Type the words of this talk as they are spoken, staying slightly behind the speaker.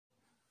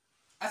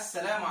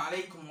அஸ்ஸலாமு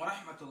அலைக்கும்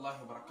வரஹ்மத்துல்லாஹி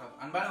வபரகாத்துஹு.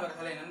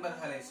 அன்பானவர்களே,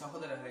 நண்பர்களே,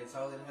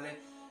 சகோதரர்களே,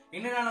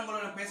 இன்று நான்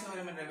உங்களுடன் பேச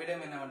விரும்புகின்ற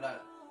விடயம் என்னவென்றால்,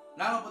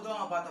 நாங்க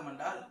பொதுவாக பார்த்தோம்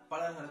என்றால்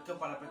பலர்களுக்கு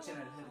பல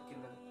பிரச்சனைகள்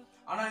இருக்கின்றது.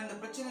 ஆனால் இந்த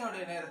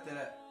பிரச்சனையுடைய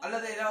நேரத்தில்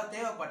அல்லது ஏதாவது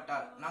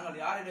தேவைப்பட்டால்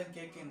நாங்கள் யாரிடம்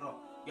கேட்கின்றோம்,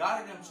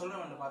 யாரிடம்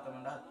சொல்றோம் என்று பார்த்தோம்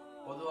என்றால்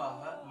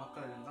பொதுவாக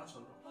மக்களிடம் தான்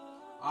சொல்றோம்.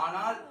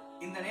 ஆனால்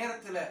இந்த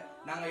நேரத்துல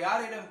நாங்க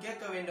யாரிடம்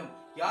கேட்க வேண்டும்,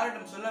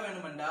 யாரிடம் சொல்ல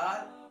வேண்டும்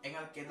என்றால்,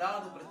 எங்களுக்கு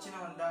ஏதாவது பிரச்சனை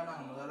வந்தால்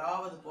நாங்கள்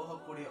முதலாவது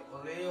போகக்கூடிய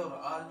ஒரே ஒரு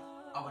ஆள்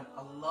அவன்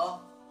அல்லாஹ்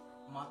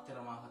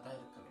மாத்திரமாக தான்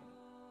இருக்க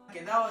வேண்டும்.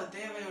 ஏதாவது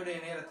தேவையுடைய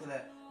நேரத்துல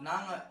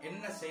நாங்க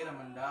என்ன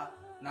செய்யறோம் என்றா,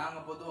 நாங்க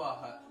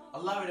பொதுவாக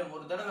அல்லாஹ்விடம்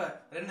ஒரு தடவை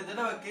 2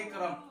 தடவை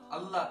கேட்கிறோம்,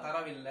 அல்லாஹ்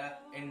தரவில்லை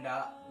என்றா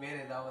வேற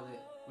ஏதாவது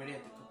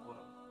விடயத்துக்கு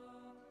போறோம்.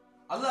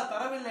 அல்லாஹ்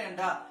தரவில்லை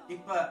என்றா,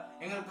 இப்ப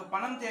எங்களுக்கு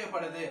பணம்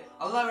தேவைப்படுது,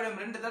 அல்லாஹ்விடம்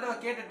 2 தடவை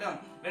கேட்டுட்டோம்,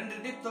 2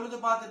 டிப் தொழுது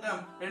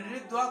பார்த்துட்டோம், 2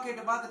 டிப் துஆ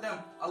கேட்டு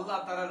பார்த்துட்டோம்,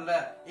 அல்லாஹ் தரல.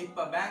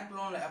 இப்ப பேங்க்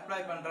லோன்ல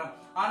அப்ளை பண்றோம்.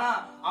 ஆனா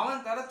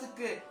அவன்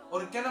தரத்துக்கு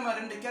ஒரு கிழமை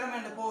 2 கிழமை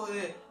என்று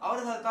போகுது,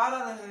 அவர்கள்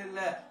தாராதவர்கள்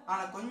இல்ல,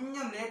 ஆனா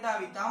கொஞ்சம்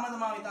லேட்டாவி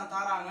தாமதமாவி தான்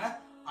தாராங்க.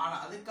 ஆனா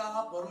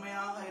அதுக்காக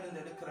பொறுமையாக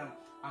இருந்து எடுக்கிறோம்.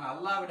 ஆனா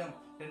அல்லாஹ்விடம்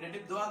 2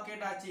 டிப் துஆ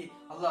கேட்டாச்சு,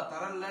 அல்லாஹ்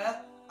தரல,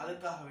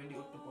 அதுக்காக வேண்டி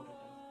விட்டு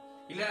போட்டுட்டோம்.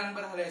 இல்ல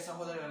நண்பர்களே,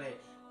 சகோதரர்களே,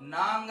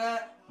 நாங்க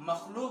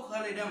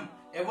மஹ்லூக்களிடம்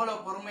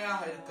எவ்வளவு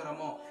பொறுமையாக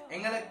இருக்கிறோமோ,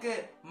 எங்களுக்கு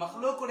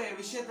மஹ்லூக்குடைய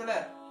விஷயத்துல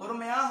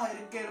பொறுமையாக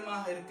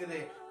இருக்குது,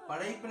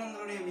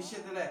 படைப்பினங்களுடைய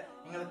விஷயத்துல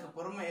எங்களுக்கு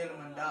பொறுமை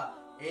ஏழுமெண்டா,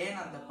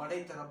 ஏன் அந்த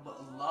படைத்த ரப்ப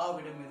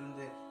அல்லாஹ்விடம்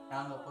இருந்து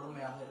நாங்க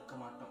பொறுமையாக இருக்க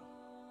மாட்டோம்?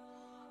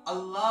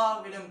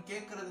 அல்லாஹ்விடம்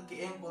கேட்கறதுக்கு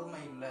ஏன்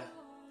பொறுமை இல்ல?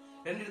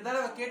 2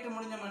 தடவை கேட்டு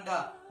முடிஞ்சோம்டா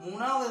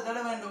 3வது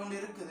தடவை என்று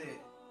ஒன்று இருக்குது.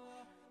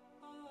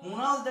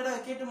 3வது தடவை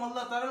கேட்டு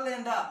அல்லாஹ்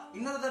தரலண்டா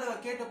இன்னொரு தடவை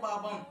கேட்டு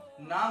பாப்போம்.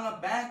 நாங்க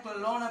பேங்க்ல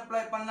லோன் அப்ளை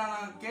பண்ணா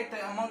நாங்க கேட்ட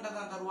அமௌண்ட்டை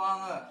தான்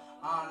தருவாங்க.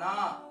 ஆனா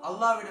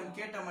அல்லாஹ்விடம்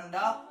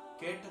கேட்டோம்டா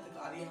கேட்டதுக்கு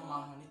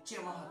அதிகமாக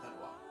நிச்சயமாக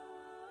தருவாங்க.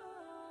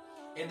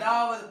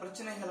 ஏதாவது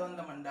பிரச்சனைகள்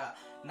வந்தோம்டா,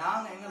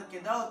 நாங்க எங்களுக்கு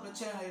ஏதாவது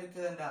பிரச்சனைகள்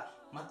இருக்குதுண்டா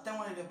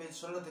மத்தவங்களிடம் போய்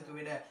சொல்றதுக்கு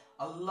விட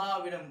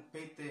அல்லாஹ்விடம்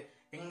பேத்து,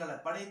 எங்களை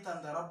படைத்த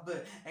அந்த ரப்பு,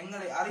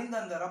 எங்களை அறிந்த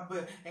அந்த ரப்பு,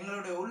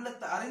 எங்களுடைய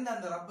உள்ளத்தை அறிந்த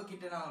அந்த ரப்பு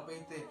கிட்ட நாங்க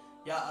பேத்து,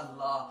 யா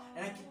அல்லாஹ்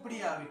எனக்கு இப்படி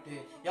ஆவிட்டு,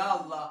 யா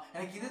அல்லாஹ்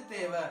எனக்கு இது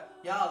தேவை,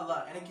 யா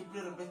அல்லாஹ் எனக்கு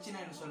இப்படி ஒரு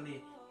பிரச்சனைன்னு சொல்லி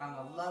நாங்க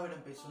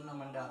அல்லாஹ்விடம் போய்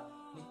சொன்னோம்டா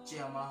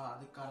நிச்சயமாக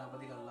அதுக்கான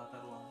பதில் அல்லாஹ்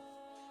தருவாங்க.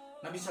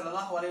 நபி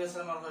ஸல்லல்லாஹு அலைஹி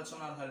வஸல்லம் அவர்கள்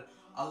சொன்னார்கள்,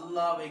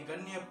 அல்லாஹ்வை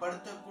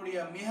கண்ணியப்படுத்தக்கூடிய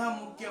மிக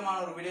முக்கியமான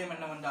ஒரு விடயம்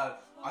என்னவென்றால்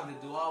அது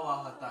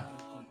துஆவாகத்தான்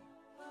இருக்கும்.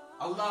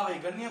 அல்லாஹ்வை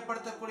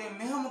கண்ணியப்படுத்தக்கூடிய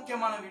மிக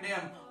முக்கியமான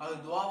விடயம் அது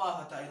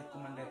துஆவாகத்தான்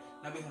இருக்கும் என்று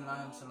நபிகள்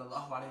நாயகம்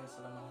ஸல்லல்லாஹு அலைஹி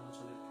வஸல்லம் அவர்கள்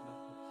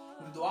சொல்லியிருக்கிறார்கள்.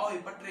 இந்த துஆவை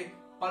பற்றி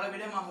பல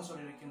விடயமாக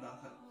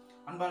சொல்லியிருக்கின்றார்கள்.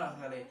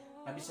 அன்பானவர்களே,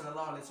 நபி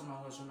ஸல்லல்லாஹு அலைஹி வஸல்லம்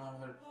அவர்கள்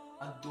சொன்னார்கள்,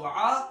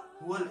 அத்துஆ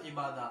ஹுவல்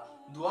இபாதா,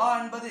 துஆ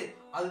என்பது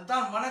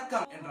அதுதான்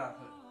வணக்கம்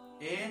என்றார்கள்.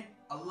 ஏன்?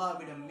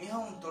 அல்லாஹ்விடம்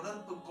மிகவும்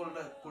தொடர்பு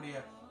கொள்ளக்கூடிய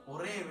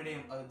ஒரே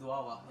விடயம் அது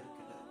துஆவாக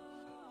இருக்கிறது.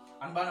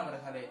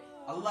 அன்பானவர்களே,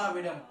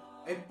 அல்லாஹ்விடம்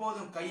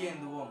எப்போதும்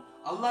கையேந்துவோம்.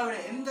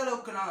 அல்லாஹ்விடம் எந்த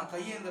அளவுக்கு நாங்கள்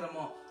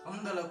கையேந்துறோமோ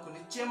அந்த அளவுக்கு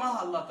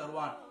நிச்சயமாக அல்லாஹ்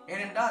தருவான்.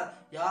 ஏனென்றால்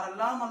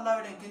யாரெல்லாம்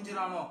அல்லாஹ்விடம்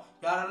கெஞ்சுறானோ,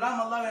 யாரெல்லாம்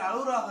அல்லாஹ்விடம்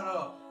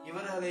அழுகுறார்களோ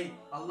இவர்களை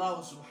அல்லாஹ்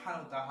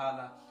சுப்ஹானஹு வ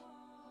தஆலா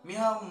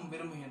மிகவும்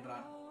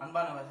விரும்புகின்றான்.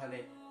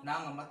 அன்பானவர்களே,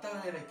 நாங்க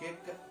மற்றவர்களை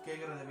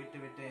கேட்கிறத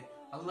விட்டு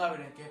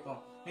அல்லாஹ்விடம்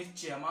கேட்போம்,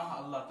 நிச்சயமாக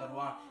அல்லாஹ்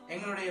தருவான்.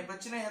 எங்களுடைய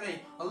பிரச்சனைகளை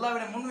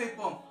அல்லாஹ்விடம்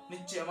முன்வைப்போம்,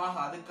 நிச்சயமாக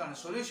அதுக்கான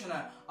சொல்யூஷனை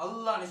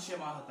அல்லாஹ்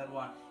நிச்சயமாக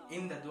தருவான்.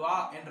 இந்த துஆ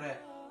என்ற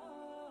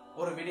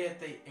ஒரு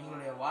விடயத்தை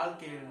எங்களுடைய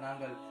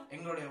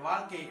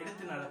வாழ்க்கையை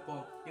எடுத்து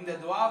நடப்போம். இந்த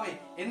துஆவை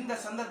எந்த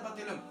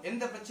சந்தர்ப்பத்திலும்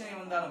எந்த பிரச்சனை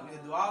வந்தாலும் இந்த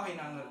துஆவை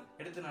நாங்கள்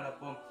எடுத்து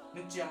நடப்போம்.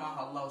 நிச்சயமாக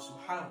அல்லாஹ்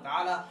சுப்ஹானஹு வ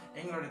தஆலா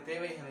எங்களுடைய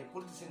தேவைகளை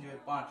பூர்த்தி செஞ்சு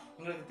வைப்பான்,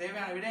 எங்களுக்கு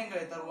தேவையான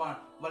விடயங்களை தருவான்.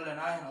 வல்ல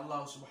நாயகன்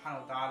அல்லாஹ்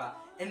சுப்ஹானஹு வ தஆலா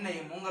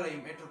என்னையும்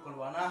உங்களையும்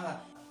ஏற்றுக்கொள்வானாக.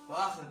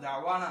 வாஹிர்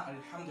தஅவானா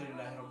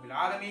அல்ஹம்துலில்லாஹி ரப்பில்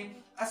ஆலமீன்.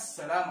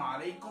 அஸ்ஸலாமு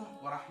அலைக்கும்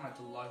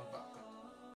வரஹ்மத்துல்லாஹி வபரகாத்துஹு.